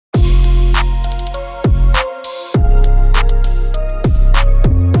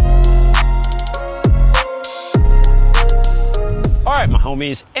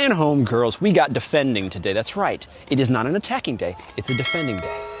homies and homegirls, we got defending today. That's right. It is not an attacking day, it's a defending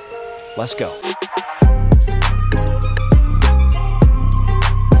day. Let's go.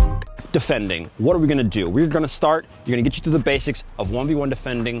 Defending. What are we gonna do? We're gonna start, you're gonna get you through the basics of 1v1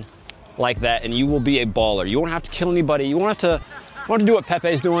 defending like that, and you will be a baller. You won't have to kill anybody. You won't have to do what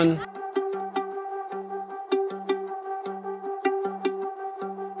Pepe's doing. You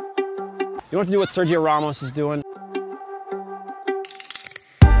don't have to do what Sergio Ramos is doing.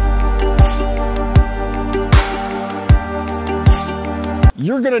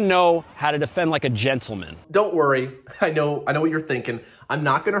 You're gonna know how to defend like a gentleman. Don't worry, I know what you're thinking. I'm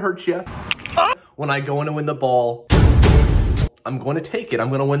not gonna hurt you. When I go in and win the ball, I'm going to take it. I'm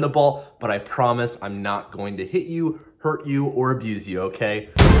gonna win the ball, but I promise I'm not going to hit you, hurt you, or abuse you, okay?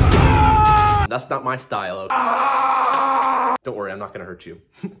 That's not my style, okay? Don't worry, I'm not gonna hurt you.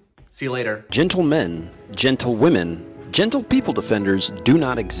 See you later. Gentlemen, gentlewomen, gentle people defenders do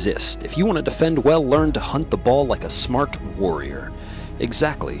not exist. If you want to defend well, learn to hunt the ball like a smart warrior.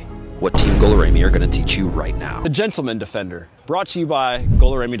 Exactly what Team GOLUREMI are going to teach you right now. The Gentleman Defender, brought to you by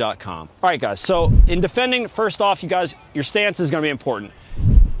GOLUREMI.com. All right, guys, so in defending, first off, you guys, your stance is going to be important.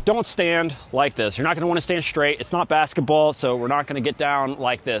 Don't stand like this. You're not going to want to stand straight. It's not basketball, so we're not going to get down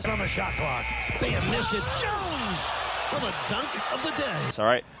like this. On the shot clock, they have missed it. Jones for the dunk of the day. All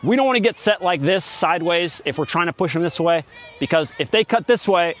right, we don't want to get set like this sideways if we're trying to push them this way, because if they cut this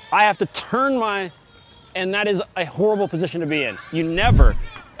way, I have to turn my, and that is a horrible position to be in. You never,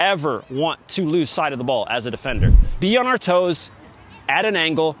 ever want to lose sight of the ball as a defender. Be on our toes, at an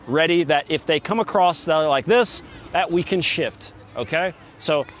angle, ready that if they come across like this, that we can shift, okay?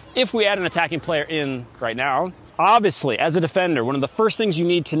 So if we add an attacking player in right now, obviously, as a defender, one of the first things you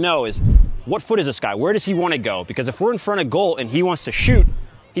need to know is, what foot is this guy? Where does he want to go? Because if we're in front of goal and he wants to shoot,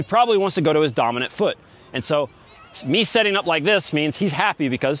 he probably wants to go to his dominant foot. And so me setting up like this means he's happy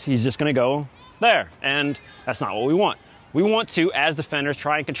because he's just going to go there. And that's not what we want. We want to, as defenders,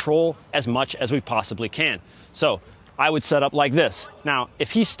 try and control as much as we possibly can. So I would set up like this. Now, if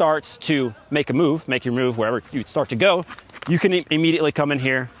he starts to make your move wherever you start to go, you can immediately come in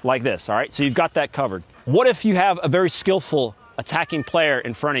here like this, all right? So you've got that covered. What if you have a very skillful attacking player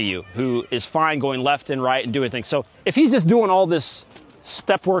in front of you who is fine going left and right and doing things? So if he's just doing all this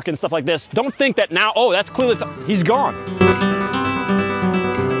step work and stuff like this, don't think that now, oh, that's clearly, he's gone.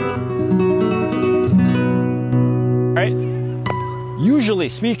 Right? Usually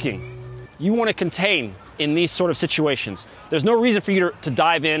speaking, you want to contain in these sort of situations. There's no reason for you to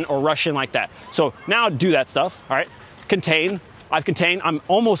dive in or rush in like that. So now do that stuff, all right? Contain, I've contained, I'm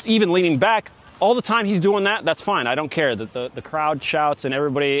almost even leaning back. All the time he's doing that, that's fine. I don't care that the crowd shouts and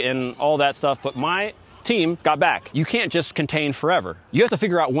everybody and all that stuff, but my team got back. You can't just contain forever. You have to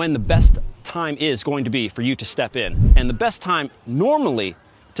figure out when the best time is going to be for you to step in. And the best time normally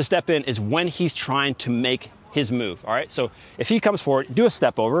to step in is when he's trying to make his move, all right? So if he comes forward, do a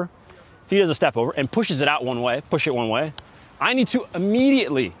step over. If he does a step over and pushes it out one way, push it one way, I need to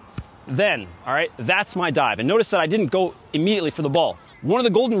immediately then, all right, that's my dive. And notice that I didn't go immediately for the ball. One of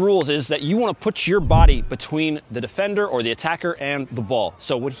the golden rules is that you want to put your body between the defender or the attacker and the ball.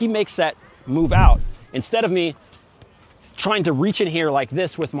 So when he makes that move out, instead of me trying to reach in here like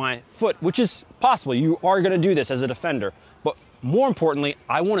this with my foot, which is possible, you are going to do this as a defender, but more importantly,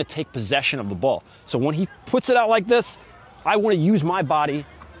 I want to take possession of the ball. So when he puts it out like this, I want to use my body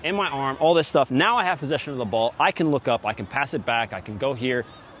and my arm, all this stuff. Now I have possession of the ball. I can look up, I can pass it back, I can go here,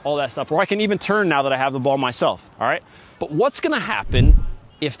 all that stuff, or I can even turn now that I have the ball myself, all right? But what's gonna happen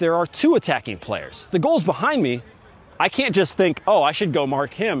if there are two attacking players? The goal's behind me, I can't just think, oh, I should go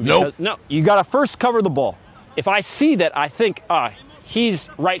mark him. Because, no, you gotta first cover the ball. If I see that, I think,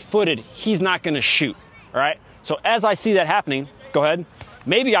 he's right-footed, he's not gonna shoot, all right? So as I see that happening, go ahead,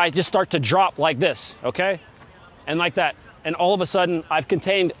 maybe I just start to drop like this, okay? And like that, and all of a sudden, I've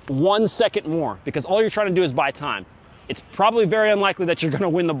contained 1 second more, because all you're trying to do is buy time. It's probably very unlikely that you're going to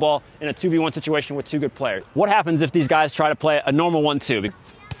win the ball in a 2v1 situation with two good players. What happens if these guys try to play a normal 1-2? It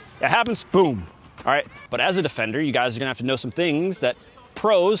happens, boom. All right, but as a defender, you guys are going to have to know some things that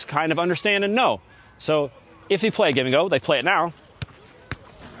pros kind of understand and know. So if they play a give and go, they play it now.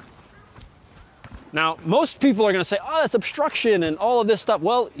 Now, most people are going to say, oh, that's obstruction and all of this stuff.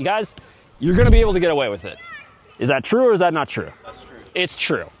 Well, you guys, you're going to be able to get away with it. Is that true or is that not true? That's true. It's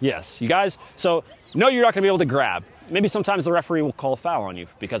true, yes. You guys, so no, you're not going to be able to grab. Maybe sometimes the referee will call a foul on you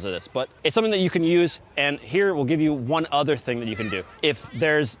because of this, but it's something that you can use, and here we'll give you one other thing that you can do. If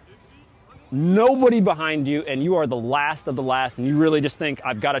there's nobody behind you and you are the last of the last and you really just think,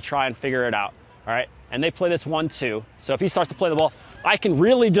 I've got to try and figure it out, all right? And they play this 1-2, so if he starts to play the ball, I can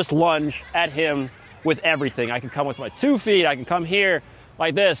really just lunge at him with everything. I can come with my 2 feet, I can come here,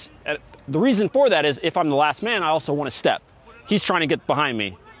 like this. And the reason for that is if I'm the last man, I also want to step. He's trying to get behind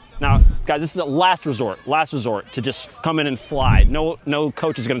me. Now, guys, this is a last resort to just come in and fly. No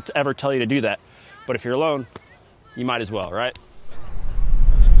coach is going to ever tell you to do that. But if you're alone, you might as well, right?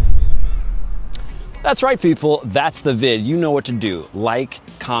 That's right, people. That's the vid. You know what to do. Like,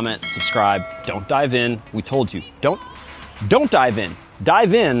 comment, subscribe. Don't dive in. We told you. Don't dive in.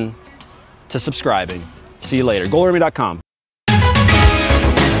 Dive in to subscribing. See you later. GOLUREMI.com.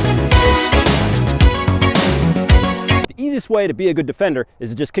 The easiest way to be a good defender is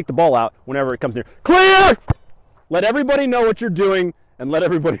to just kick the ball out whenever it comes near. Clear! Let everybody know what you're doing and let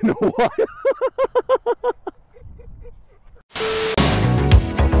everybody know why.